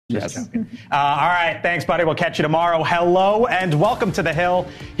Yes. All right. Thanks, buddy. We'll catch you tomorrow. Hello and welcome to The Hill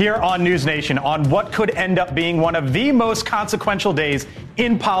here on News Nation on what could end up being one of the most consequential days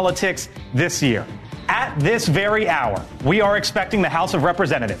in politics this year. At this very hour, we are expecting the House of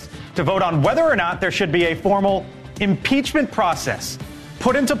Representatives to vote on whether or not there should be a formal impeachment process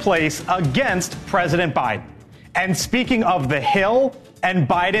put into place against President Biden. And speaking of The Hill and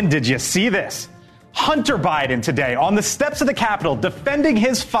Biden, did you see this? Hunter Biden today on the steps of the Capitol defending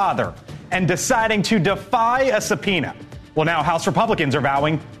his father and deciding to defy a subpoena. Well, now House Republicans are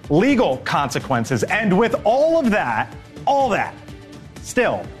vowing legal consequences. And with all that,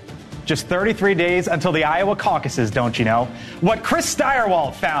 still just 33 days until the Iowa caucuses, don't you know? What Chris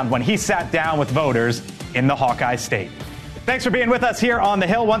Stirewalt found when he sat down with voters in the Hawkeye State. Thanks for being with us here on The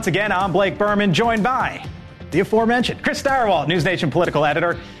Hill. Once again, I'm Blake Berman, joined by the aforementioned Chris Stirewalt, News Nation political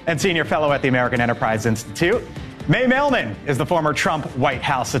editor and senior fellow at the American Enterprise Institute. Mae Mellman is the former Trump White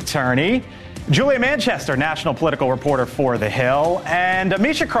House attorney. Julia Manchester, national political reporter for The Hill. And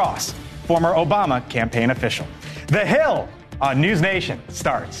Amisha Cross, former Obama campaign official. The Hill on News Nation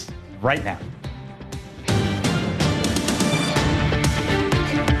starts right now.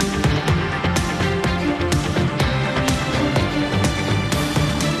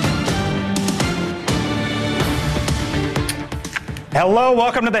 Hello,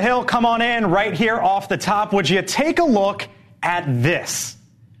 welcome to The Hill. Come on in right here off the top. Would you take a look at this?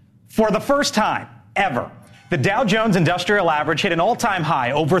 For the first time ever, the Dow Jones Industrial Average hit an all-time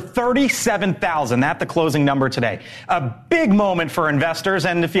high, over 37,000. That's the closing number today. A big moment for investors,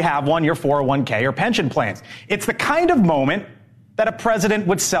 and if you have one, your 401k or pension plans. It's the kind of moment that a president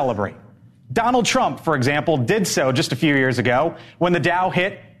would celebrate. Donald Trump, for example, did so just a few years ago when the Dow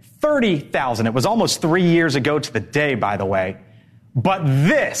hit 30,000. It was almost 3 years ago to the day, by the way. But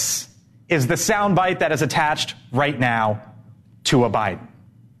this is the soundbite that is attached right now to a Biden.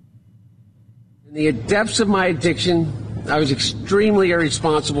 In the depths of my addiction, I was extremely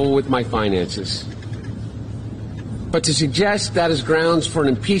irresponsible with my finances. But to suggest that is grounds for an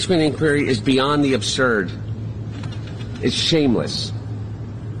impeachment inquiry is beyond the absurd. It's shameless.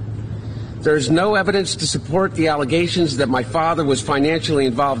 There is no evidence to support the allegations that my father was financially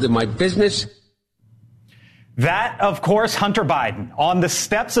involved in my business. That, of course, Hunter Biden on the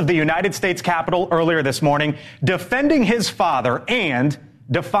steps of the United States Capitol earlier this morning, defending his father and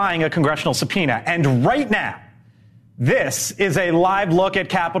defying a congressional subpoena. And right now, this is a live look at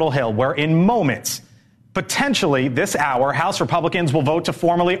Capitol Hill, where in moments, potentially this hour, House Republicans will vote to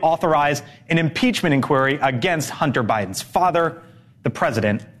formally authorize an impeachment inquiry against Hunter Biden's father, the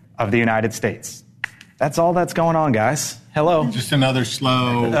President of the United States. That's all that's going on, guys. Hello. Just another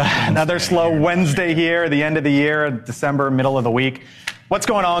slow Wednesday here, the end of the year, December, middle of the week. What's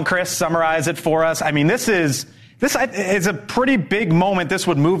going on, Chris? Summarize it for us. I mean, this is a pretty big moment. This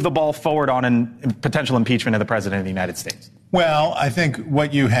would move the ball forward on a potential impeachment of the President of the United States. Well, I think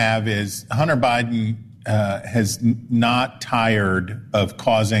what you have is Hunter Biden has not tired of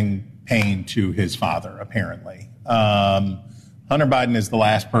causing pain to his father, apparently. Hunter Biden is the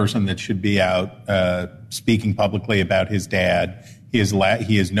last person that should be out speaking publicly about his dad. He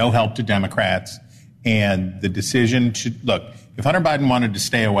is no help to Democrats. And the decision to look, if Hunter Biden wanted to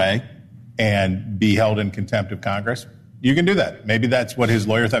stay away and be held in contempt of Congress, you can do that. Maybe that's what his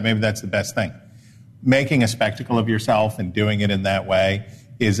lawyer thought. Maybe that's the best thing. Making a spectacle of yourself and doing it in that way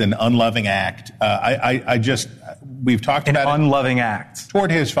is an unloving act. We've talked about an unloving act toward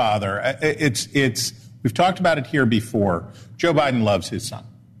his father. We've talked about it here before. Joe Biden loves his son,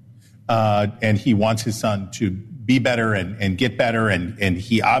 and he wants his son to be better and get better, and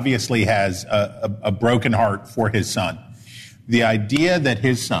he obviously has a broken heart for his son. The idea that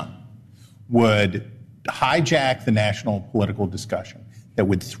his son would hijack the national political discussion, that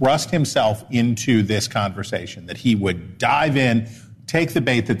would thrust himself into this conversation, that he would dive in, take the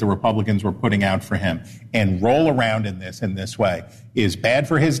bait that the Republicans were putting out for him, and roll around in this way, is bad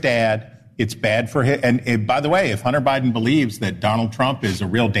for his dad. It's bad for him. And by the way, if Hunter Biden believes that Donald Trump is a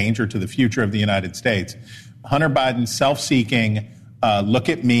real danger to the future of the United States, Hunter Biden's self-seeking, look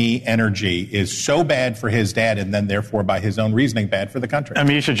at me energy is so bad for his dad, and then therefore by his own reasoning bad for the country. I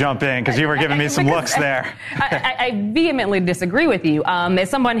mean, you should jump in because you were giving me some looks there. I vehemently disagree with you. As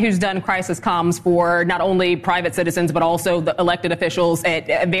someone who's done crisis comms for not only private citizens but also the elected officials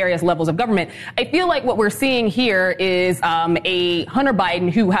at various levels of government, I feel like what we're seeing here is a Hunter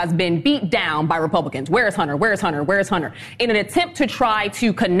Biden who has been beat down by Republicans. Where is Hunter? Where is Hunter? Where is Hunter? In an attempt to try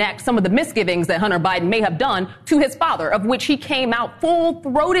to connect some of the misgivings that Hunter Biden may have done to his father, of which he came out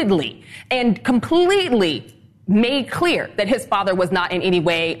full-throatedly and completely made clear that his father was not in any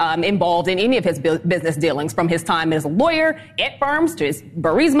way involved in any of his business dealings, from his time as a lawyer at firms to his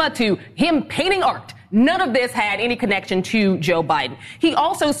Burisma to him painting art. None of this had any connection to Joe Biden. He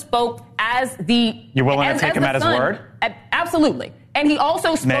also spoke as the... You're willing to take him at his word? Absolutely. And he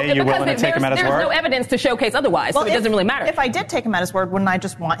also spoke May, you willing to take him at his word? There's no evidence to showcase otherwise, so it doesn't really matter. If I did take him at his word, wouldn't I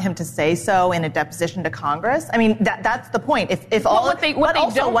just want him to say so in a deposition to Congress? I mean, that's the point. What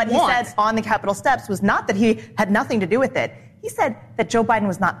he said on the Capitol steps was not that he had nothing to do with it. He said that Joe Biden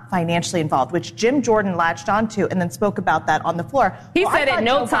was not financially involved, which Jim Jordan latched onto and then spoke about that on the floor. He said at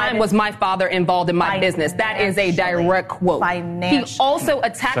no time was my father involved in my business. That is a direct quote. He also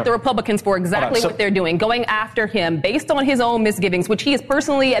attacked the Republicans for exactly what they're doing, going after him based on his own misgivings, which he is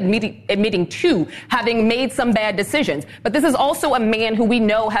personally admitting to having made some bad decisions. But this is also a man who we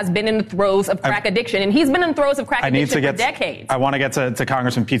know has been in the throes of crack addiction, and he's been in the throes of crack addiction for decades. I want to get to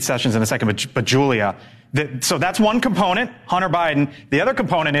Congressman Pete Sessions in a second, but Julia, so that's one component, Hunter Biden. The other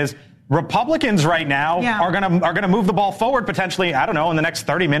component is Republicans right now are going to move the ball forward potentially, I don't know, in the next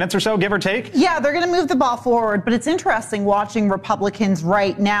 30 minutes or so, give or take. Yeah, they're going to move the ball forward. But it's interesting watching Republicans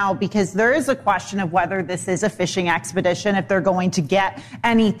right now because there is a question of whether this is a fishing expedition, if they're going to get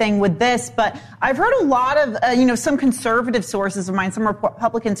anything with this. But I've heard a lot of, some conservative sources of mine, some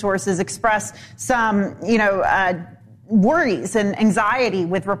Republican sources express some, worries and anxiety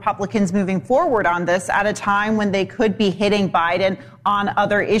with Republicans moving forward on this at a time when they could be hitting Biden on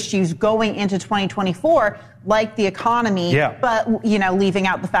other issues going into 2024, like the economy, but, leaving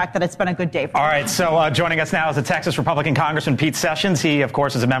out the fact that it's been a good day for them. All right, so joining us now is the Texas Republican Congressman Pete Sessions. He, of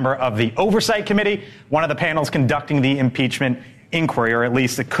course, is a member of the Oversight Committee, one of the panels conducting the impeachment inquiry, or at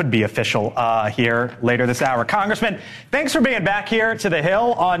least it could be official here later this hour. Congressman, thanks for being back here to the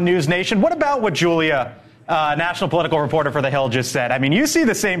Hill on News Nation. What about what Julia, national political reporter for The Hill, just said? I mean, you see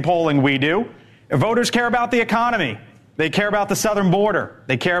the same polling we do. Voters care about the economy. They care about the southern border.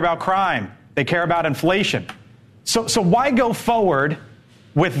 They care about crime. They care about inflation. So why go forward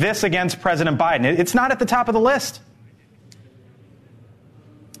with this against President Biden? It's not at the top of the list.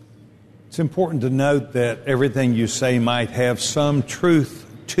 It's important to note that everything you say might have some truth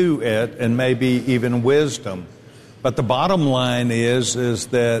to it and maybe even wisdom. But the bottom line is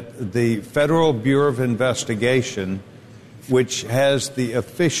that the Federal Bureau of Investigation, which has the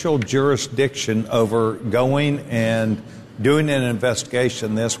official jurisdiction over going and doing an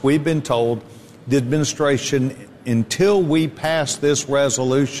investigation, we've been told the administration, until we pass this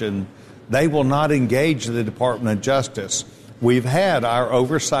resolution, they will not engage the Department of Justice. We've had our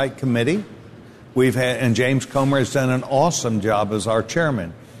Oversight Committee. And James Comer has done an awesome job as our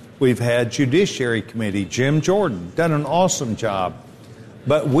chairman. We've had Judiciary Committee, Jim Jordan, done an awesome job.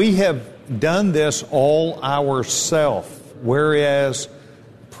 But we have done this all ourselves, whereas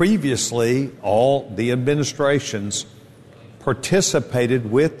previously all the administrations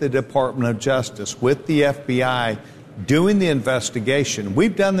participated with the Department of Justice, with the FBI, doing the investigation.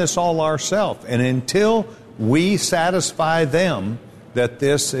 We've done this all ourselves. And until we satisfy them that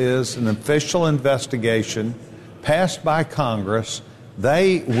this is an official investigation passed by Congress,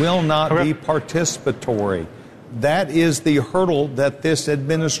 they will not be participatory. That is the hurdle that this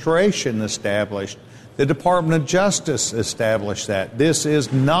administration established. The Department of Justice established that. This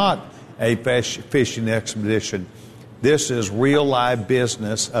is not a fishing expedition. This is real live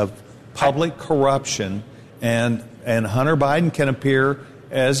business of public corruption, and Hunter Biden can appear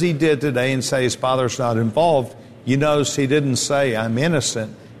as he did today and say his father's not involved. You notice he didn't say I'm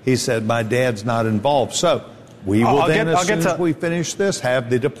innocent. He said my dad's not involved. So we will as soon as we finish this,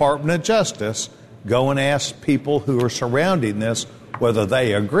 have the Department of Justice go and ask people who are surrounding this whether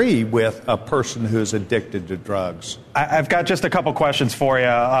they agree with a person who is addicted to drugs. I've got just a couple questions for you,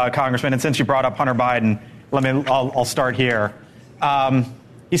 Congressman. And since you brought up Hunter Biden, I'll start here.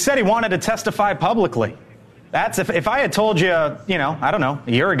 He said he wanted to testify publicly. That's if I had told you, I don't know,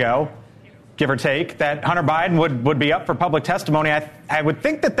 a year ago, give or take, that Hunter Biden would be up for public testimony, I would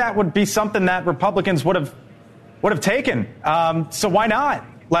think that would be something that Republicans would have taken. So why not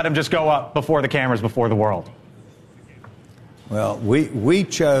let him just go up before the cameras, before the world? Well, we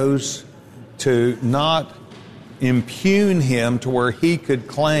chose to not impugn him to where he could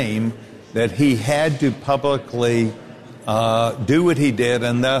claim that he had to publicly do what he did,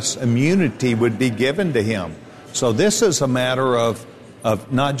 and thus immunity would be given to him. So this is a matter of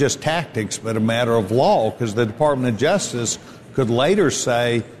not just tactics, but a matter of law, because the Department of Justice could later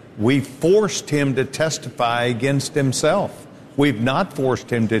say, we forced him to testify against himself. We've not forced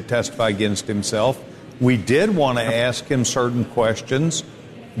him to testify against himself. We did want to ask him certain questions,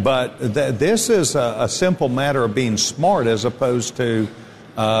 but this is a simple matter of being smart as opposed to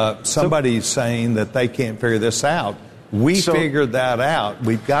Somebody's saying that they can't figure this out. We figured that out.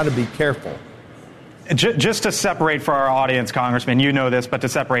 We've got to be careful. Just to separate for our audience, Congressman, you know this, but to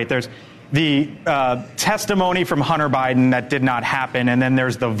separate, there's the testimony from Hunter Biden that did not happen, and then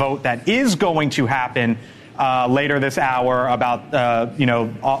there's the vote that is going to happen later this hour about,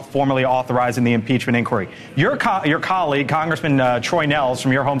 formally authorizing the impeachment inquiry. Your colleague, Congressman Troy Nehls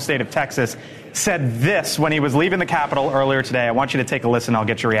from your home state of Texas, said this when he was leaving the Capitol earlier today. I want you to take a listen. I'll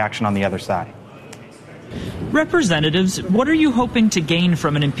get your reaction on the other side. Representatives, what are you hoping to gain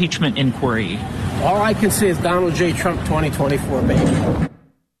from an impeachment inquiry? All I can say is Donald J. Trump 2024, baby.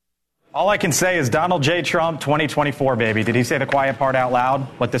 All I can say is Donald J. Trump 2024, baby. Did he say the quiet part out loud,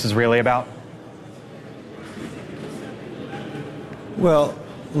 what this is really about? Well,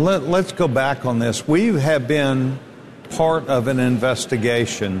 let's go back on this. We have been part of an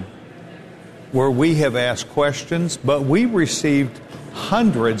investigation where we have asked questions, but we received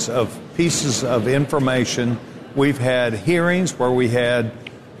hundreds of pieces of information. We've had hearings where we had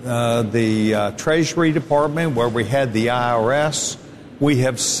the Treasury Department, where we had the IRS. We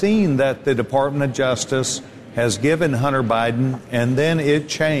have seen that the Department of Justice has given Hunter Biden, and then it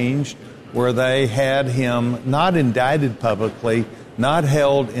changed where they had him not indicted publicly, not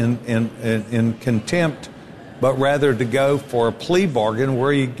held in contempt, but rather to go for a plea bargain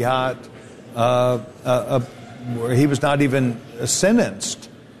where he got where he was not even sentenced.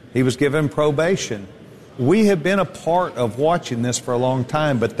 He was given probation. We have been a part of watching this for a long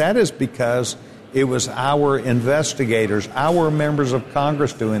time, but that is because it was our investigators, our members of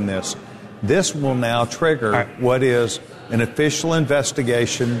Congress doing this. This will now trigger what is an official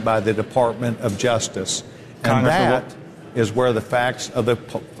investigation by the Department of Justice. And that is where the facts of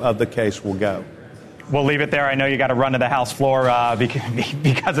the case will go. We'll leave it there. I know you got to run to the House floor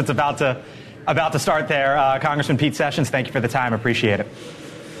because it's about to start there. Congressman Pete Sessions, thank you for the time. Appreciate it.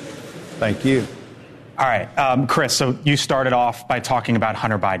 Thank you. All right, Chris, so you started off by talking about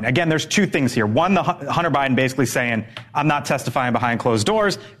Hunter Biden. Again, there's two things here. One, the Hunter Biden basically saying, I'm not testifying behind closed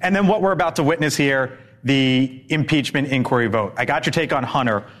doors. And then what we're about to witness here, the impeachment inquiry vote. I got your take on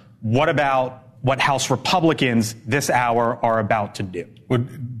Hunter. What about what House Republicans this hour are about to do? Well,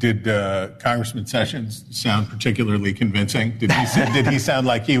 did Congressman Sessions sound particularly convincing? Did he sound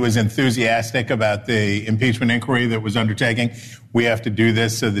like he was enthusiastic about the impeachment inquiry that was undertaking? We have to do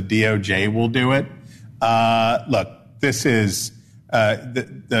this so the DOJ will do it. Look, this is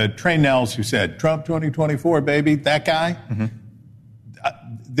the Trey Nehls who said, Trump 2024, baby, that guy. Mm-hmm.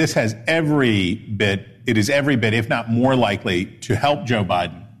 This has every bit, if not more likely, to help Joe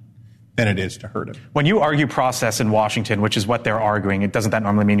Biden than it is to hurt him. When you argue process in Washington, which is what they're arguing, doesn't that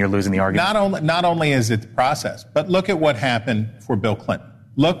normally mean you're losing the argument? Not only is it the process, but look at what happened for Bill Clinton.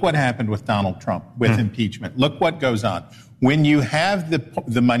 Look what happened with Donald Trump with impeachment. Look what goes on. When you have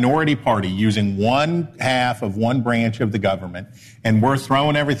the minority party using one half of one branch of the government, and we're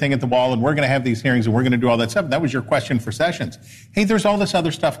throwing everything at the wall, and we're going to have these hearings, and we're going to do all that stuff. That was your question for Sessions. Hey, there's all this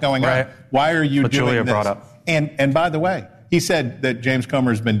other stuff going on. Why are you doing Julia this? Brought up. And by the way, he said that James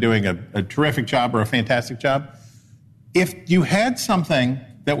Comer's been doing a terrific job or a fantastic job. If you had something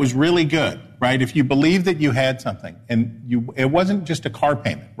that was really good, right? If you believe that you had something, and it wasn't just a car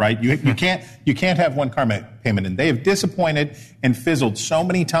payment, right? You can't have one car payment, and they have disappointed and fizzled so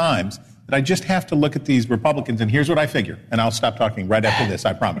many times that I just have to look at these Republicans, and here's what I figure, and I'll stop talking right after this,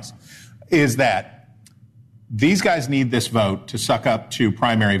 I promise, is that these guys need this vote to suck up to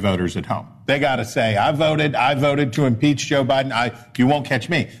primary voters at home. They got to say, I voted to impeach Joe Biden. You won't catch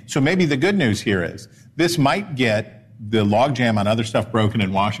me. So maybe the good news here is this might get the logjam on other stuff broken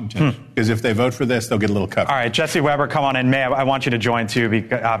in Washington, because if they vote for this, they'll get a little cover. All right, Jesse Weber, come on in. May I want you to join, too,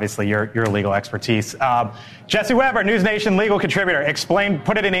 because obviously your legal expertise. Jesse Weber, News Nation legal contributor.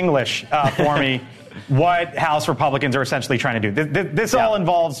 Put it in English for me, what House Republicans are essentially trying to do. This all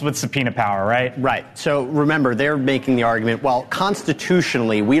involves with subpoena power, right? Right. So remember, they're making the argument, well,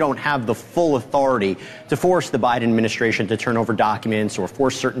 constitutionally, we don't have the full authority to force the Biden administration to turn over documents or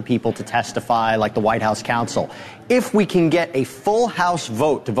force certain people to testify, like the White House counsel. If we can get a full House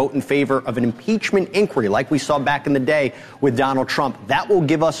vote to vote in favor of an impeachment inquiry, like we saw back in the day with Donald Trump, that will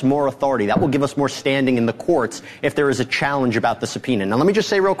give us more authority. That will give us more standing in the courts if there is a challenge about the subpoena. Now, let me just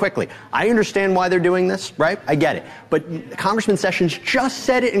say real quickly, I understand why they're doing this, right? I get it. But Congressman Sessions just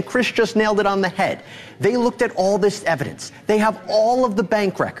said it, and Chris just nailed it on the head. They looked at all this evidence. They have all of the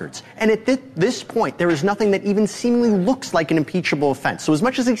bank records. And at this point, there is nothing that even seemingly looks like an impeachable offense. So as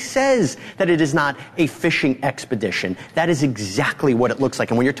much as he says that it is not a fishing expedition, that is exactly what it looks like.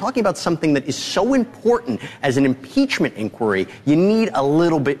 And when you're talking about something that is so important as an impeachment inquiry, you need a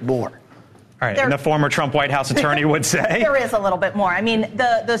little bit more. All right, and the former Trump White House attorney would say? There is a little bit more. I mean,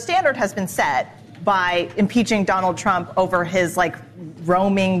 the standard has been set by impeaching Donald Trump over his,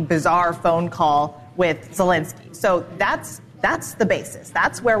 roaming, bizarre phone call with Zelensky. So that's the basis.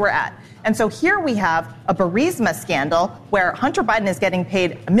 That's where we're at. And so here we have a Burisma scandal where Hunter Biden is getting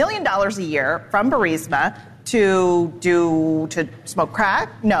paid $1 million a year from Burisma to smoke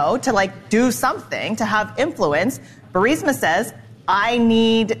crack? No, to do something, to have influence. Burisma says, I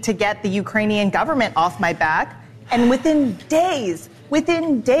need to get the Ukrainian government off my back. And within days,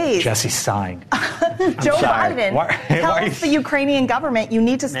 Jesse's sighing. Joe Biden tells the Ukrainian government, you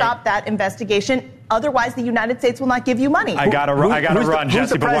need to stop that investigation. Otherwise, the United States will not give you money. I gotta run,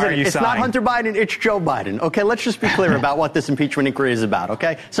 Jesse, but why are you sighing? It's not Hunter Biden, it's Joe Biden. Okay, let's just be clear about what this impeachment inquiry is about,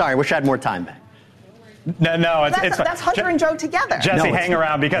 okay? Sorry, wish I had more time back. No, that's Hunter and Joe together. Jesse, hang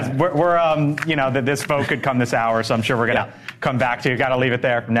around because we're this vote could come this hour, so I'm sure we're going to come back to you. Got to leave it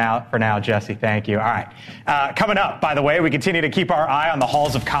there for now, Jesse. Thank you. All right. Coming up, by the way, we continue to keep our eye on the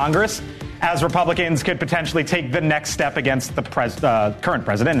halls of Congress as Republicans could potentially take the next step against the current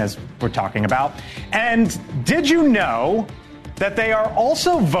president, as we're talking about. And did you know that they are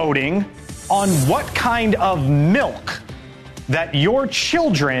also voting on what kind of milk that your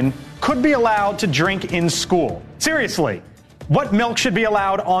children could be allowed to drink in school? Seriously, what milk should be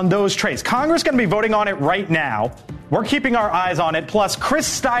allowed on those trays? Congress is going to be voting on it right now. We're keeping our eyes on it. Plus, Chris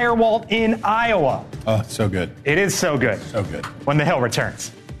Stirewalt in Iowa. Oh, so good. It is so good. So good. When the Hill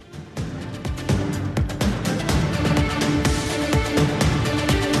returns.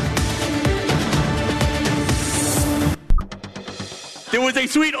 There was a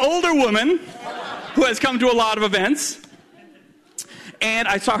sweet older woman who has come to a lot of events. And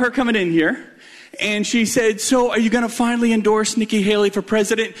I saw her coming in here, and she said, so are you going to finally endorse Nikki Haley for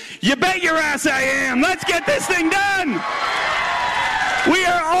president? You bet your ass I am. Let's get this thing done. We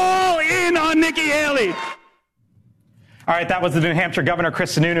are all in on Nikki Haley. All right, that was the New Hampshire Governor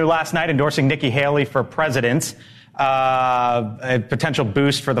Chris Sununu last night endorsing Nikki Haley for president. A potential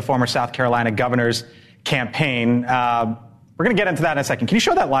boost for the former South Carolina governor's campaign. We're going to get into that in a second. Can you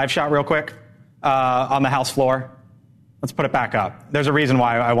show that live shot real quick on the House floor? Let's put it back up. There's a reason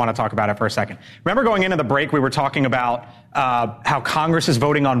why I want to talk about it for a second. Remember going into the break, we were talking about how Congress is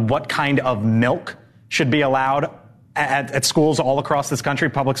voting on what kind of milk should be allowed at schools all across this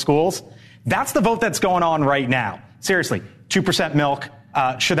country, public schools. That's the vote that's going on right now. Seriously, 2% milk,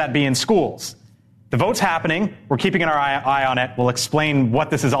 should that be in schools? The vote's happening. We're keeping our eye on it. We'll explain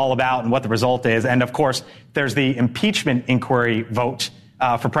what this is all about and what the result is. And, of course, there's the impeachment inquiry vote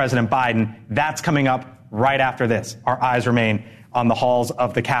for President Biden. That's coming up right after this. Our eyes remain on the halls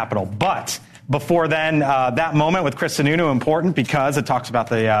of the Capitol. But before then, that moment with Chris Sununu important because it talks about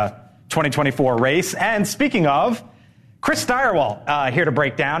the 2024 race. And speaking of, Chris Stirewalt here to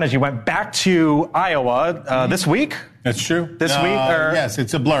break down as you went back to Iowa this week. That's true. This week? Yes,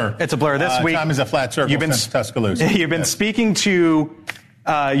 it's a blur. It's a blur this week. Time is a flat circle since Tuscaloosa. You've been speaking to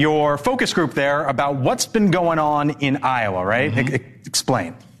your focus group there about what's been going on in Iowa, right? Mm-hmm.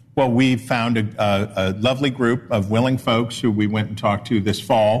 Explain. Well, we found a lovely group of willing folks who we went and talked to this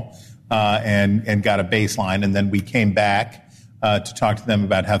fall and got a baseline. And then we came back to talk to them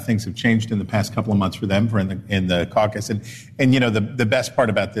about how things have changed in the past couple of months for them in the caucus. And the best part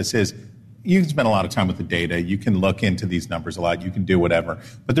about this is you can spend a lot of time with the data. You can look into these numbers a lot. You can do whatever.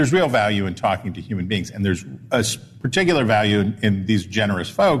 But there's real value in talking to human beings. And there's a particular value in these generous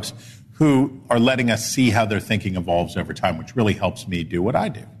folks who are letting us see how their thinking evolves over time, which really helps me do what I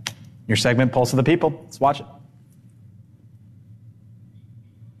do. Your segment, Pulse of the People. Let's watch it.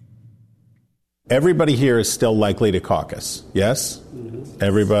 Everybody here is still likely to caucus, yes? Mm-hmm.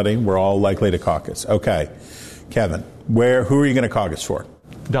 Everybody? We're all likely to caucus. Okay. Kevin, who are you going to caucus for?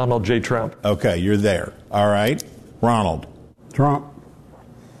 Donald J. Trump. Okay, you're there. All right. Ronald? Trump.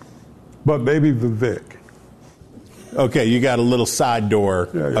 But maybe Vivek. Okay, you got a little side door.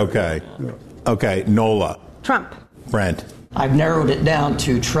 Yeah, okay. Yeah. Okay, Nola? Trump. Brent? I've narrowed it down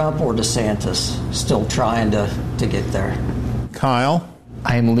to Trump or DeSantis. Still trying to get there. Kyle?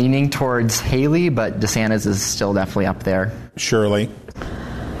 I'm leaning towards Haley, but DeSantis is still definitely up there. Shirley?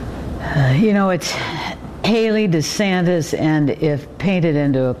 It's Haley, DeSantis, and if painted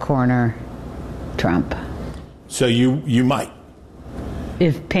into a corner, Trump. So you might?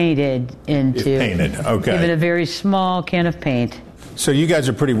 If painted into... If painted, okay. Give it a very small can of paint. So you guys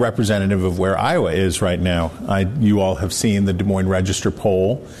are pretty representative of where Iowa is right now. You all have seen the Des Moines Register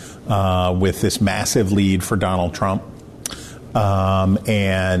poll with this massive lead for Donald Trump.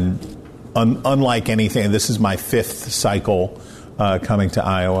 And unlike anything, this is my fifth cycle coming to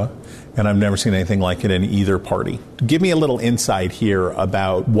Iowa. and I've never seen anything like it in either party. Give me a little insight here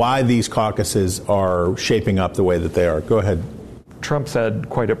about why these caucuses are shaping up the way that they are. Go ahead. Trump's had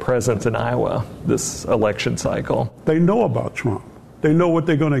quite a presence in Iowa this election cycle. They know about Trump. They know what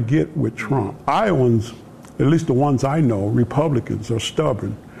they're going to get with Trump. Iowans, at least the ones I know, Republicans, are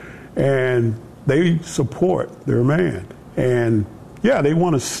stubborn, and they support their man. And yeah, they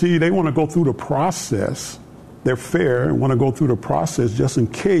want to go through the process. They're fair and want to go through the process just in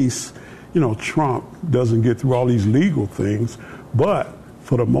case, Trump doesn't get through all these legal things. But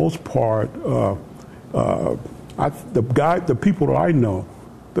for the most part, the people that I know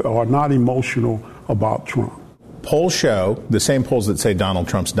are not emotional about Trump. Polls show, the same polls that say Donald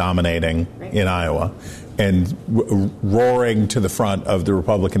Trump's dominating in Iowa and roaring to the front of the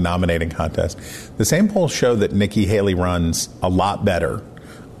Republican nominating contest, the same polls show that Nikki Haley runs a lot better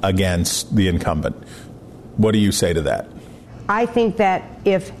against the incumbent. What do you say to that? I think that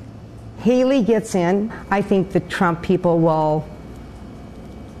if Haley gets in, I think the Trump people will,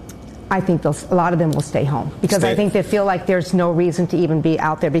 a lot of them will stay home because I think they feel like there's no reason to even be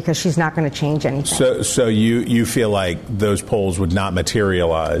out there because she's not going to change anything. So you feel like those polls would not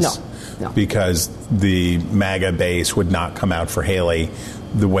materialize because the MAGA base would not come out for Haley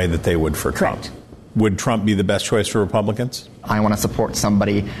the way that they would for Trump? Correct. Would Trump be the best choice for Republicans? I want to support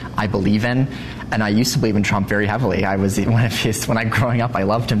somebody I believe in, and I used to believe in Trump very heavily. When I growing up, I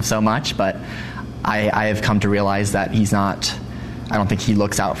loved him so much, but I have come to realize that he's not. I don't think he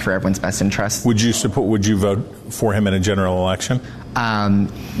looks out for everyone's best interests. Would you vote for him in a general election?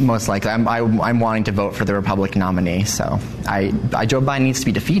 Most likely. I'm wanting to vote for the Republican nominee, so Joe Biden needs to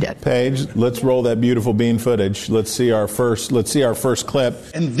be defeated. Paige, let's roll that beautiful bean footage. Let's see our first clip.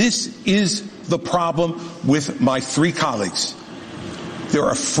 And this is the problem with my three colleagues. They're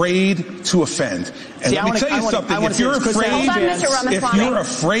afraid to offend. And let me tell you something. If you're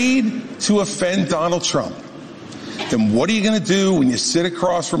afraid to offend Donald Trump, then what are you going to do when you sit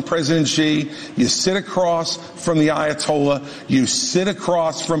across from President Xi, you sit across from the Ayatollah, you sit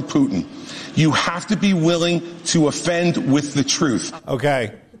across from Putin? You have to be willing to offend with the truth.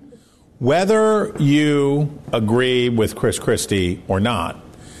 Okay. Whether you agree with Chris Christie or not,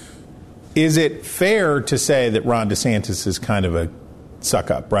 is it fair to say that Ron DeSantis is kind of a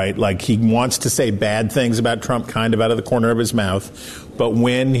suck-up, right? Like he wants to say bad things about Trump kind of out of the corner of his mouth, but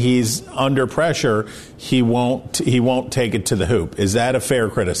when he's under pressure, he won't take it to the hoop. Is that a fair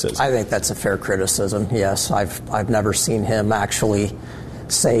criticism? I think that's a fair criticism, yes. I've never seen him actually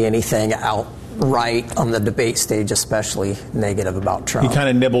say anything outright on the debate stage, especially negative about Trump. He kind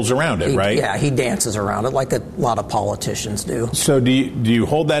of nibbles around it, right? Yeah, he dances around it like a lot of politicians do. So do you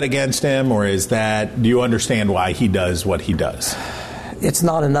hold that against him, or do you understand why he does what he does? It's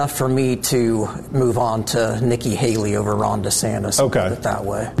not enough for me to move on to Nikki Haley over Ron DeSantis. Okay. Put it that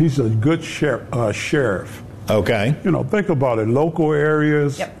way. He's a good sheriff. Okay. Think about it. Local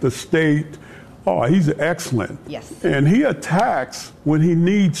areas, the state. Oh, he's excellent. Yes. And he attacks when he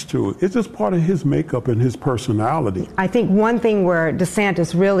needs to. It's just part of his makeup and his personality. I think one thing where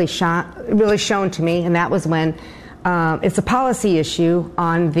DeSantis really shone to me, and that was when it's a policy issue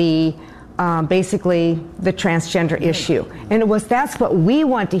on the basically the transgender issue. And that's what we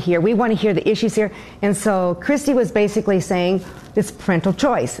want to hear. We want to hear the issues here. And so Christie was basically saying it's parental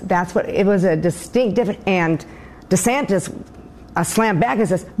choice. That's what it was, a distinct difference. And DeSantis slammed back and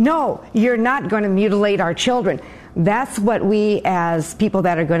says, no, you're not going to mutilate our children. That's what we as people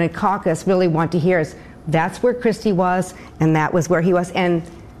that are going to caucus really want to hear is that's where Christie was and that was where he was. And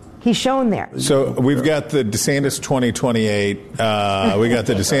he's shown there. So we've got the DeSantis 2028. We got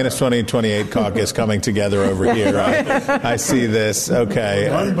the DeSantis 2028 caucus coming together over here. I see this. Okay.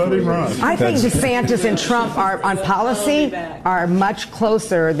 Run, buddy, run. I think DeSantis and Trump on policy are much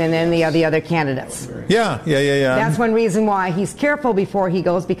closer than any of the other candidates. Yeah. That's one reason why he's careful before he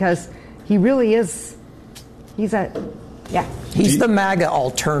goes, because he really is. He's the MAGA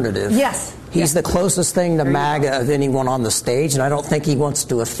alternative. Yes. He's the closest thing to MAGA of anyone on the stage, and I don't think he wants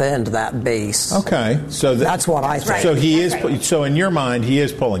to offend that base. Okay, so that's what I think. So he is. Right. So in your mind, he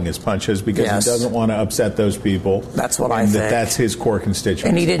is pulling his punches because he doesn't want to upset those people. That's what I think. That's his core constituency.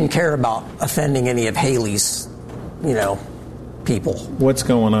 And he didn't care about offending any of Haley's, people. What's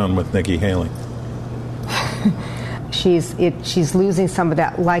going on with Nikki Haley? She's losing some of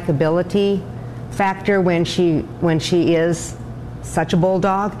that likability factor when she is such a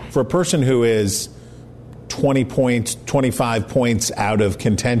bulldog. For a person who is 20 points, 25 points out of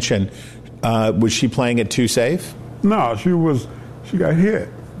contention, was she playing it too safe? No, she got hit.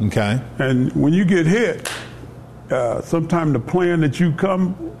 Okay. And when you get hit, sometimes the plan that you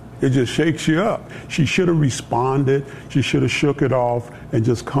come, it just shakes you up. She should have responded. She should have shook it off and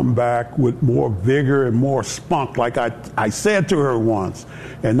just come back with more vigor and more spunk, like I said to her once.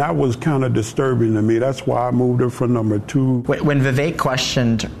 And that was kind of disturbing to me. That's why I moved her from number 2. When Vivek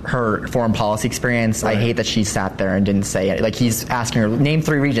questioned her foreign policy experience, right. I hate that she sat there and didn't say it. Like, he's asking her, name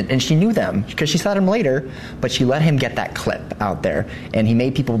 3 regions, and she knew them because she said them later, but she let him get that clip out there, and he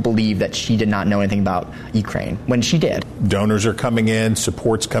made people believe that she did not know anything about Ukraine when she did. Donors are coming in,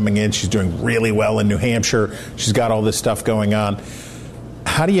 support's coming in. She's doing really well in New Hampshire. She's got all this stuff going on.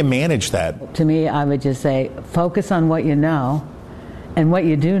 How do you manage that? To me, I would just say focus on what you know, and what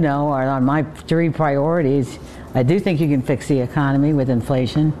you do know are on my 3 priorities. I do think you can fix the economy with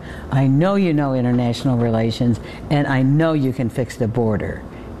inflation. I know you know international relations, and I know you can fix the border.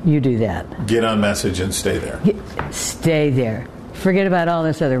 You do that. Get on message and stay there. Stay there. Forget about all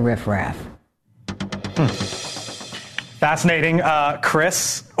this other riffraff. Fascinating.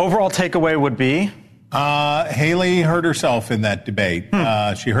 Chris, overall takeaway would be? Haley hurt herself in that debate.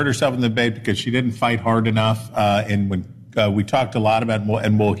 She hurt herself in the debate because she didn't fight hard enough. And when we talked a lot about,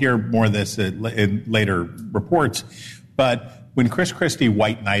 and we'll hear more of this in later reports, but when Chris Christie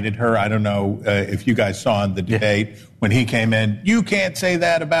white-knighted her, I don't know if you guys saw in the debate, when he came in, you can't say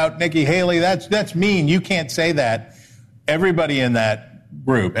that about Nikki Haley. That's mean. You can't say that. Everybody in that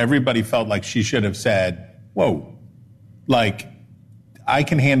group, everybody felt like she should have said, whoa, like, I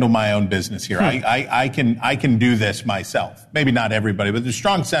can handle my own business here. I can do this myself. Maybe not everybody, but there's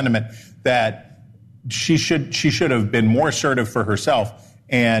strong sentiment that she should have been more assertive for herself.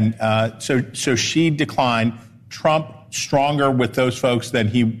 And so she declined. Trump stronger with those folks than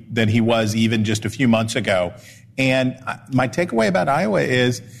he was even just a few months ago. And my takeaway about Iowa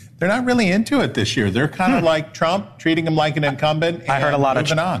is they're not really into it this year. They're kind of like Trump, treating him like an incumbent. I heard a lot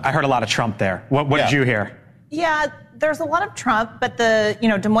of Trump there. What did you hear? Yeah, there's a lot of Trump, but the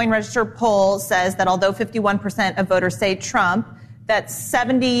Des Moines Register poll says that although 51% of voters say Trump, that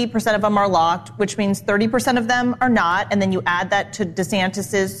 70% of them are locked, which means 30% of them are not. And then you add that to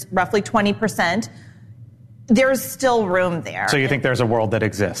DeSantis's roughly 20%. There's still room there. So you think there's a world that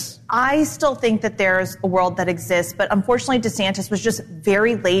exists? I still think that there's a world that exists, but unfortunately DeSantis was just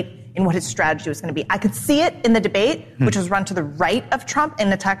very late in what his strategy was going to be. I could see it in the debate, which was run to the right of Trump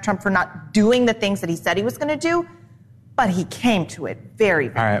and attack Trump for not doing the things that he said he was going to do. But he came to it very,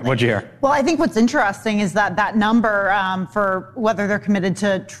 very All right, late. What'd you hear? Well, I think what's interesting is that number for whether they're committed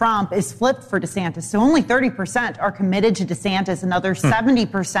to Trump is flipped for DeSantis. So only 30% are committed to DeSantis. Another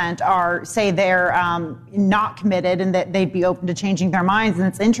 70% say they're not committed and that they'd be open to changing their minds. And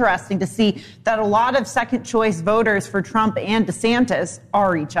it's interesting to see that a lot of second-choice voters for Trump and DeSantis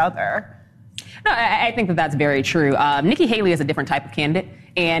are each other. No, I think that that's very true. Nikki Haley is a different type of candidate.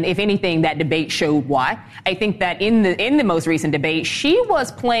 And if anything, that debate showed why. I think that in the most recent debate, she was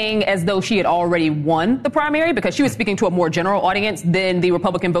playing as though she had already won the primary because she was speaking to a more general audience than the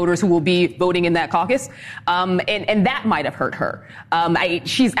Republican voters who will be voting in that caucus. And that might have hurt her.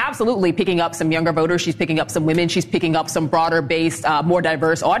 She's absolutely picking up some younger voters. She's picking up some women. She's picking up some broader based, more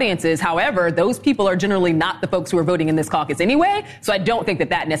diverse audiences. However, those people are generally not the folks who are voting in this caucus anyway. So I don't think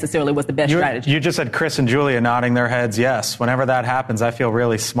that necessarily was the best strategy. You just said Chris and Julia nodding their heads yes. Whenever that happens, I feel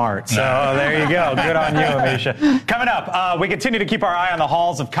really smart. So there you go. Good on you, Amisha. Coming up, we continue to keep our eye on the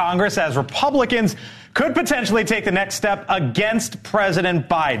halls of Congress as Republicans could potentially take the next step against President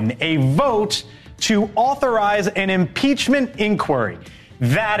Biden, a vote to authorize an impeachment inquiry.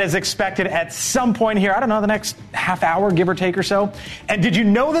 That is expected at some point here, I don't know, the next half hour, give or take or so. And did you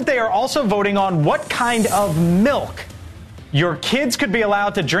know that they are also voting on what kind of milk your kids could be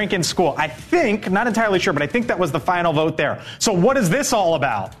allowed to drink in school? I think, not entirely sure, but I think that was the final vote there. So what is this all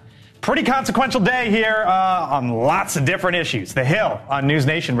about? Pretty consequential day here on lots of different issues. The Hill on News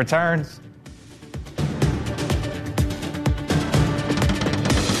Nation returns.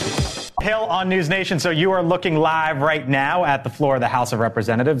 Hill on News Nation. So you are looking live right now at the floor of the House of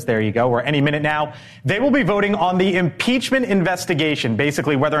Representatives. There you go. Where any minute now, they will be voting on the impeachment investigation,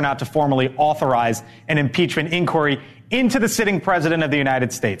 basically whether or not to formally authorize an impeachment inquiry into the sitting president of the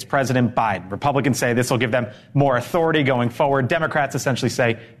United States, President Biden. Republicans say this will give them more authority going forward. Democrats essentially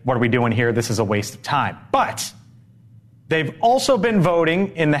say, what are we doing here? This is a waste of time. But they've also been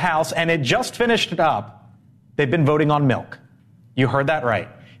voting in the House, and it just finished up. They've been voting on milk. You heard that right.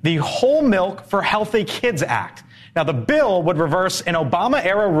 The Whole Milk for Healthy Kids Act. Now, the bill would reverse an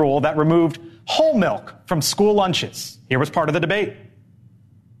Obama-era rule that removed whole milk from school lunches. Here was part of the debate.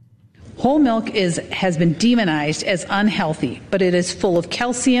 Whole milk has been demonized as unhealthy, but it is full of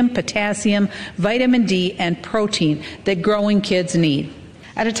calcium, potassium, vitamin D, and protein that growing kids need.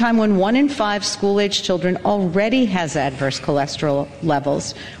 at a time when 1 in 5 school-age children already has adverse cholesterol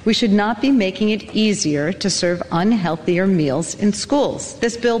levels. We should not be making it easier to serve unhealthier meals in schools.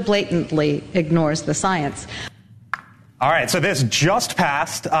 This bill blatantly ignores the science. All right, so this just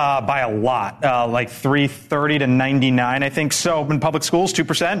passed by a lot, like 330 to 99, I think. So in public schools,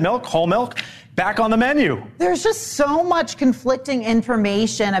 2% milk, whole milk, back on the menu. There's just so much conflicting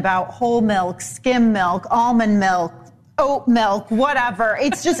information about whole milk, skim milk, almond milk, oat milk, whatever.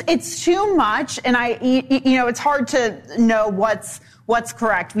 It's too much, and it's hard to know what's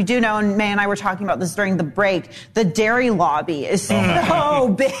correct. We do know, and May and I were talking about this during the break, the dairy lobby is so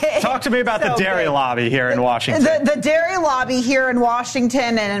big. Talk to me about the dairy lobby here in Washington. The dairy lobby here in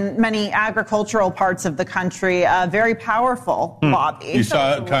Washington and in many agricultural parts of the country, a very powerful lobby. You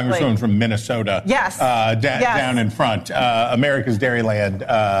saw a congresswoman from Minnesota. Yes. Down in front. America's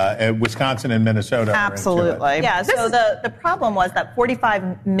Dairyland, Wisconsin and Minnesota. Absolutely. Yeah, so the problem was that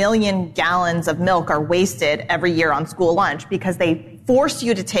 45 million gallons of milk are wasted every year on school lunch because they force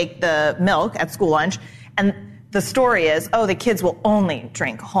you to take the milk at school lunch, and the story is, the kids will only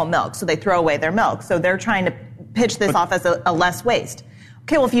drink whole milk, so they throw away their milk. So they're trying to pitch this off as a less waste.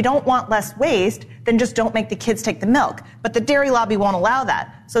 Okay, well, if you don't want less waste, then just don't make the kids take the milk. But the dairy lobby won't allow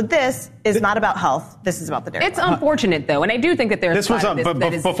that. So this is not about health. This is about the dairy lobby. It's unfortunate, though, and I do think that there's...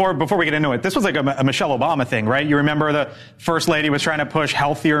 Before we get into it, this was like a Michelle Obama thing, right? You remember the First Lady was trying to push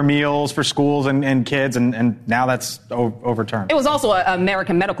healthier meals for schools and kids, and now that's overturned. It was also an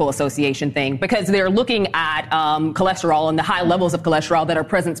American Medical Association thing, because they're looking at cholesterol and the high levels of cholesterol that are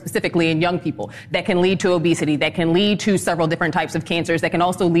present specifically in young people that can lead to obesity, that can lead to several different types of cancers, that can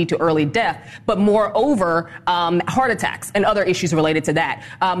also lead to early death, but moreover, heart attacks and other issues related to that.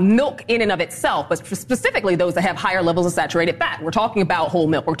 Milk in and of itself, but specifically those that have higher levels of saturated fat. We're talking about whole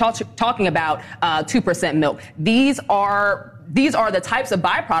milk. We're talking about 2% milk. These are the types of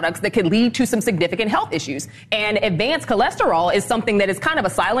byproducts that could lead to some significant health issues. And advanced cholesterol is something that is kind of a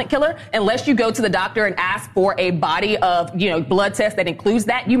silent killer. Unless you go to the doctor and ask for a body of, blood test that includes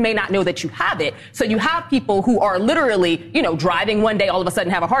that, you may not know that you have it. So you have people who are literally, driving one day, all of a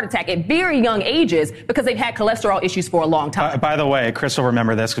sudden have a heart attack at very young ages because they've had cholesterol issues for a long time. By the way, Chris will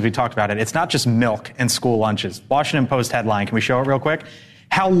remember this because we talked about it. It's not just milk in school lunches. Washington Post headline. Can we show it real quick?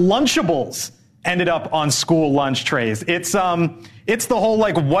 How Lunchables ended up on school lunch trays. It's the whole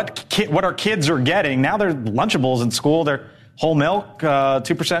what our kids are getting. Now they're Lunchables in school. They're whole milk,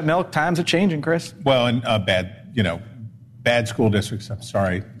 2% milk. Times are changing, Chris. Well, and bad school districts. I'm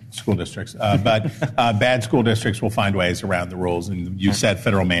sorry, school districts, but bad school districts will find ways around the rules, and you set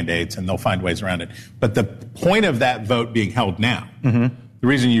federal mandates, and they'll find ways around it. But the point of that vote being held now, the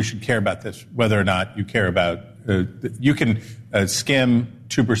reason you should care about this, whether or not you care about, you can skim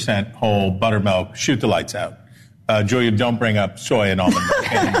 2% whole buttermilk, shoot the lights out. Julia, don't bring up soy and almond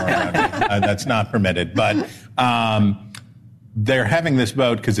milk anymore around me. That's not permitted. But they're having this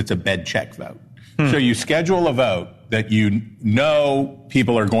vote because it's a bed check vote. So you schedule a vote that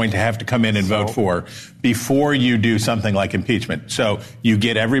people are going to have to come in and vote for before you do something like impeachment. So you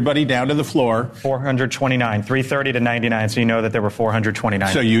get everybody down to the floor. 429, 330 to 99, so you know that there were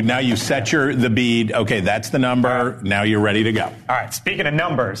 429. So now you set the bead. Okay, that's the number. Right. Now you're ready to go. All right, speaking of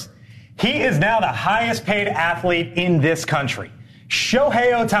numbers, he is now the highest paid athlete in this country.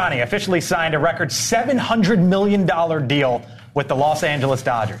 Shohei Ohtani officially signed a record $700 million deal with the Los Angeles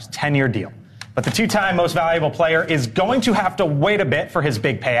Dodgers, 10-year deal. But the two-time most valuable player is going to have to wait a bit for his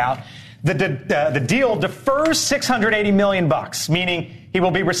big payout. The deal defers $680 million, meaning he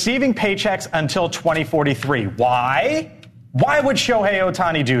will be receiving paychecks until 2043. Why? Why would Shohei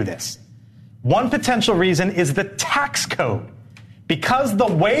Ohtani do this? One potential reason is the tax code. Because the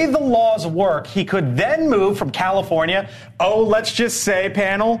way the laws work, he could then move from California, let's just say,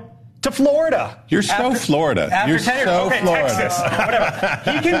 panel, to Florida. You're so Florida. You're so Florida. Texas,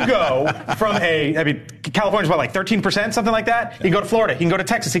 whatever. He can go from California's like 13%, something like that. He can go to Florida. He can go to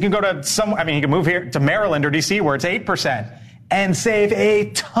Texas. He can go to he can move here to Maryland or D.C. where it's 8% and save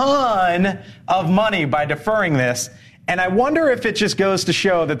a ton of money by deferring this. And I wonder if it just goes to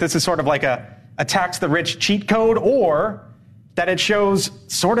show that this is sort of like a tax the rich cheat code, or that it shows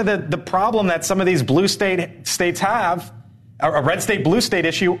sort of the problem that some of these blue states have, a red state, blue state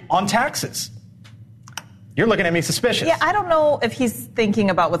issue on taxes. You're looking at me suspicious. Yeah, I don't know if he's thinking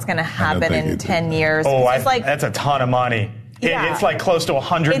about what's going to happen in 10 years. That's a ton of money. Yeah. It's like close to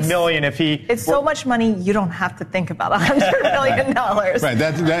 $100 million if he... It's so much money, you don't have to think about $100 million.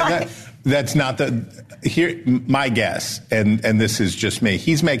 Right. That's not my guess, and this is just me.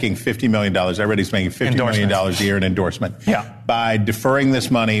 He's making $50 million. I read he's making $50 million a year in endorsement. Yeah. By deferring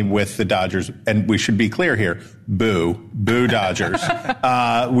this money with the Dodgers, and we should be clear here. Boo Dodgers.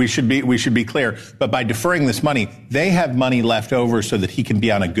 We should be clear. But by deferring this money, they have money left over so that he can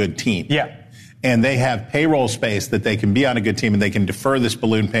be on a good team. Yeah. And they have payroll space that they can be on a good team and they can defer this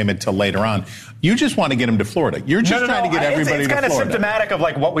balloon payment till later on. You just want to get them to Florida. You're just trying to get everybody to Florida. It's kind of symptomatic of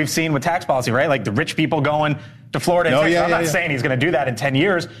like what we've seen with tax policy, right? Like the rich people going to Florida. I'm not saying he's going to do that in 10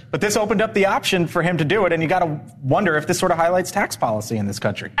 years, but this opened up the option for him to do it. And you got to wonder if this sort of highlights tax policy in this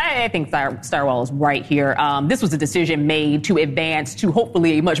country. I think Stirewall is right here. This was a decision made to advance to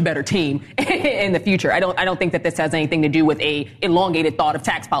hopefully a much better team in the future. I don't think that this has anything to do with a elongated thought of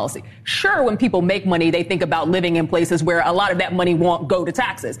tax policy. Sure, when people make money, they think about living in places where a lot of that money won't go to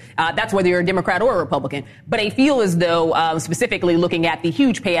taxes. That's whether you're a Democrat or a Republican. But I feel as though, specifically looking at the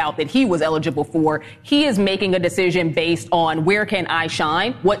huge payout that he was eligible for, he is making a decision based on where can I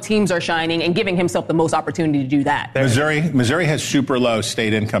shine, what teams are shining, and giving himself the most opportunity to do that. Missouri has super low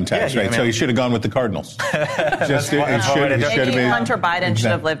state income tax rate, so he should have gone with the Cardinals. Maybe Hunter Biden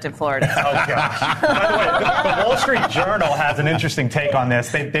should have lived in Florida. Oh, gosh. By the way, the Wall Street Journal has an interesting take on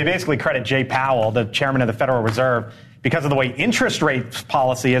this. They basically credit Jay Powell, the chairman of the Federal Reserve, because of the way interest rate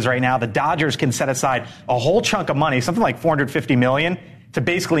policy is right now. The Dodgers can set aside a whole chunk of money, something like $450 million, to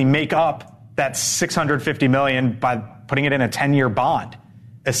basically make up that $650 million by putting it in a 10-year bond,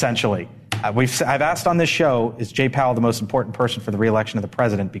 essentially. I've asked on this show, is Jay Powell the most important person for the re-election of the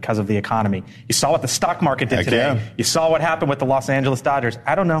president because of the economy? You saw what the stock market did today. Yeah. You saw what happened with the Los Angeles Dodgers.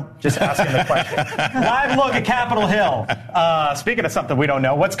 I don't know. Just asking the question. Live look at Capitol Hill. Speaking of something we don't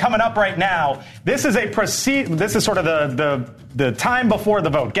know, what's coming up right now, this is sort of the time before the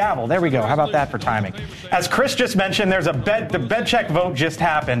vote. Gavel, there we go. How about that for timing? As Chris just mentioned, the bed check vote just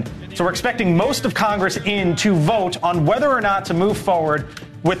happened. So we're expecting most of Congress in to vote on whether or not to move forward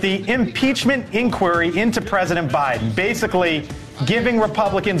with the impeachment inquiry into President Biden, basically giving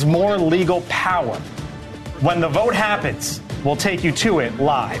Republicans more legal power. When the vote happens, we'll take you to it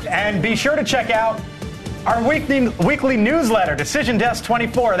live. And be sure to check out our weekly newsletter, Decision Desk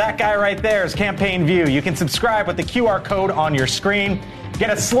 24. That guy right there is Campaign View. You can subscribe with the QR code on your screen.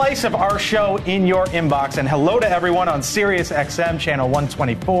 Get a slice of our show in your inbox. And hello to everyone on Sirius XM channel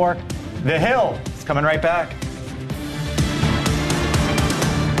 124. The Hill is coming right back.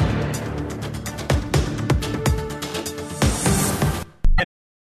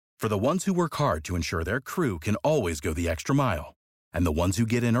 For the ones who work hard to ensure their crew can always go the extra mile, and the ones who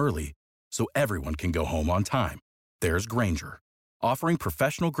get in early so everyone can go home on time, there's Grainger, offering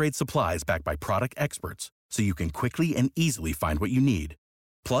professional-grade supplies backed by product experts so you can quickly and easily find what you need.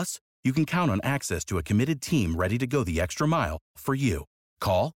 Plus, you can count on access to a committed team ready to go the extra mile for you.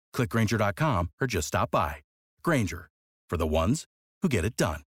 Call, click Grainger.com, or just stop by. Grainger, for the ones who get it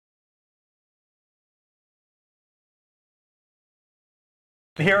done.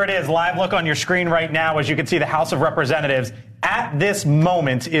 Here it is, live look on your screen right now. As you can see, the House of Representatives at this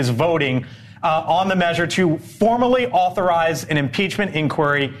moment is voting on the measure to formally authorize an impeachment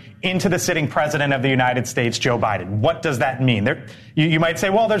inquiry into the sitting president of the United States, Joe Biden. What does that mean? You might say,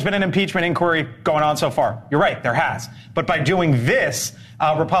 well, there's been an impeachment inquiry going on so far. You're right, there has. But by doing this,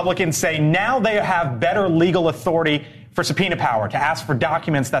 Republicans say now they have better legal authority for subpoena power to ask for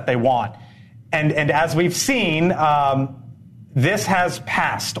documents that they want. And as we've seen, this has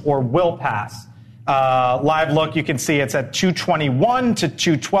passed or will pass. Live look, you can see it's at 221 to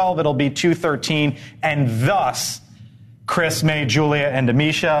 212. It'll be 213. And thus, Chris, May, Julia, and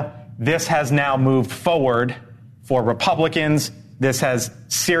Amisha, this has now moved forward for Republicans. This has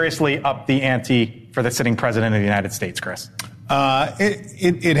seriously upped the ante for the sitting president of the United States, Chris.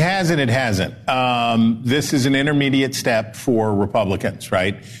 It has and it hasn't. This is an intermediate step for Republicans,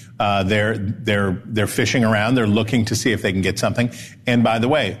 right? They're fishing around. They're looking to see if they can get something. And by the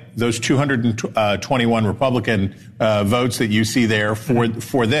way, those 221 Republican votes that you see there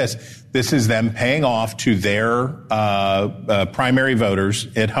for this is them paying off to their primary voters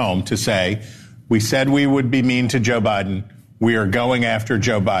at home to say, we said we would be mean to Joe Biden. We are going after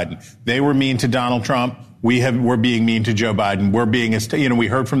Joe Biden. They were mean to Donald Trump. We're being mean to Joe Biden. We're being, we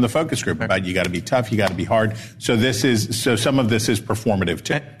heard from the focus group about you got to be tough, you got to be hard. So some of this is performative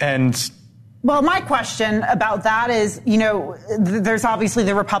too. Well, my question about that is, there's obviously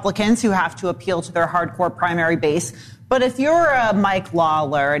the Republicans who have to appeal to their hardcore primary base. But if you're a Mike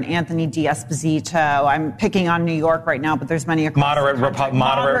Lawler and Anthony D'Esposito, I'm picking on New York right now, but there's many moderate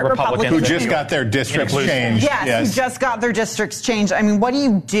Republicans who just got their districts changed. Yes, who just got their districts changed. I mean, what do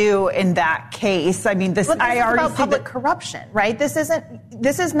you do in that case? I mean, this is about public corruption, right? This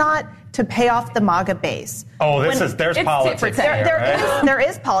is not to pay off the MAGA base. Oh, there's politics there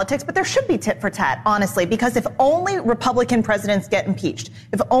is politics, but there should be tit for tat, honestly, because if only Republican presidents get impeached,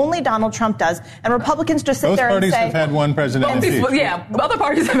 if only Donald Trump does, and Republicans just sit there and say... Both parties have had one president impeached. Yeah, other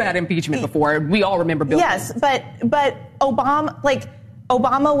parties have had impeachment before. We all remember Bill Clinton. Yes, but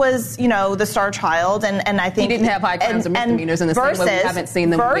Obama was, the star child, and I think... He didn't have high crimes and misdemeanors in the same way we haven't seen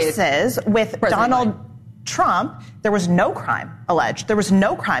them with Donald Trump, there was no crime alleged. There was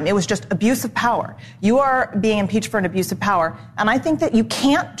no crime. It was just abuse of power. You are being impeached for an abuse of power. And I think that you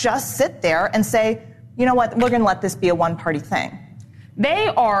can't just sit there and say, you know what, we're going to let this be a one-party thing. They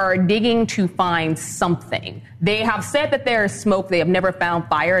are digging to find something. They have said that there is smoke. They have never found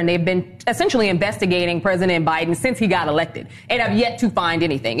fire, and they've been essentially investigating President Biden since he got elected and have yet to find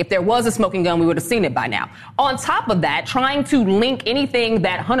anything. If there was a smoking gun, we would have seen it by now. On top of that, trying to link anything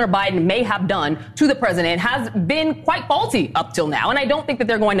that Hunter Biden may have done to the president has been quite faulty up till now, and I don't think that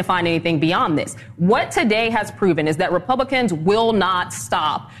they're going to find anything beyond this. What today has proven is that Republicans will not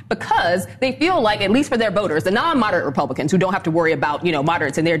stop because they feel like, at least for their voters, the non-moderate Republicans who don't have to worry about,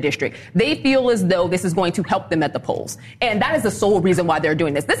 moderates in their district, they feel as though this is going to help them at the polls. And that is the sole reason why they're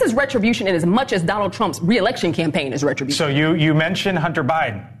doing this. This is retribution in as much as Donald Trump's re-election campaign is retribution. So you mentioned Hunter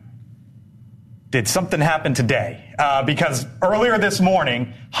Biden. Did something happen today? Because earlier this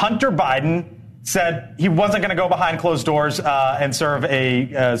morning, Hunter Biden said he wasn't going to go behind closed doors and serve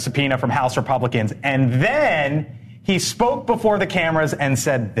a subpoena from House Republicans. And then he spoke before the cameras and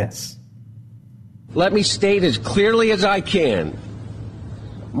said this. Let me state as clearly as I can.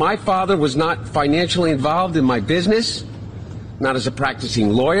 My father was not financially involved in my business, not as a practicing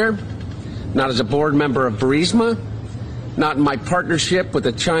lawyer, not as a board member of Burisma, not in my partnership with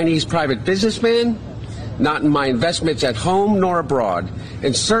a Chinese private businessman, not in my investments at home nor abroad,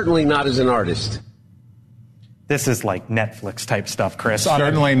 and certainly not as an artist. This is like Netflix type stuff, Chris.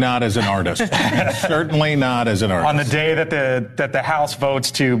 Certainly not as an artist. Certainly not as an artist. On the day that the House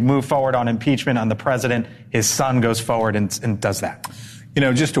votes to move forward on impeachment on the president, his son goes forward and does that.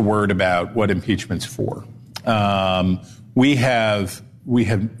 Just a word about what impeachment's for. We have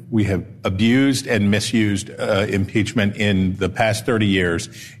abused and misused impeachment in the past 30 years.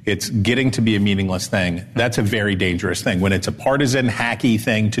 It's getting to be a meaningless thing. That's a very dangerous thing. When it's a partisan, hacky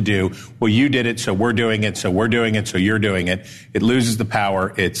thing to do, well, you did it, so we're doing it, so we're doing it, so you're doing it. It loses the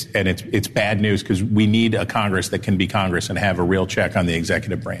power. It's bad news because we need a Congress that can be Congress and have a real check on the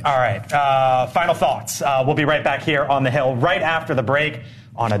executive branch. All right. Final thoughts. We'll be right back here on The Hill right after the break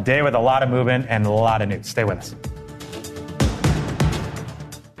on a day with a lot of movement and a lot of news. Stay with us.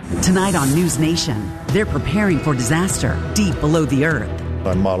 Tonight on News Nation, they're preparing for disaster deep below the earth.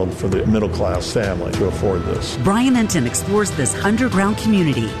 I modeled for the middle-class family to afford this. Brian Enton explores this underground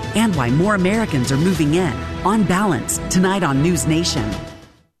community and why more Americans are moving in. On Balance, tonight on News Nation.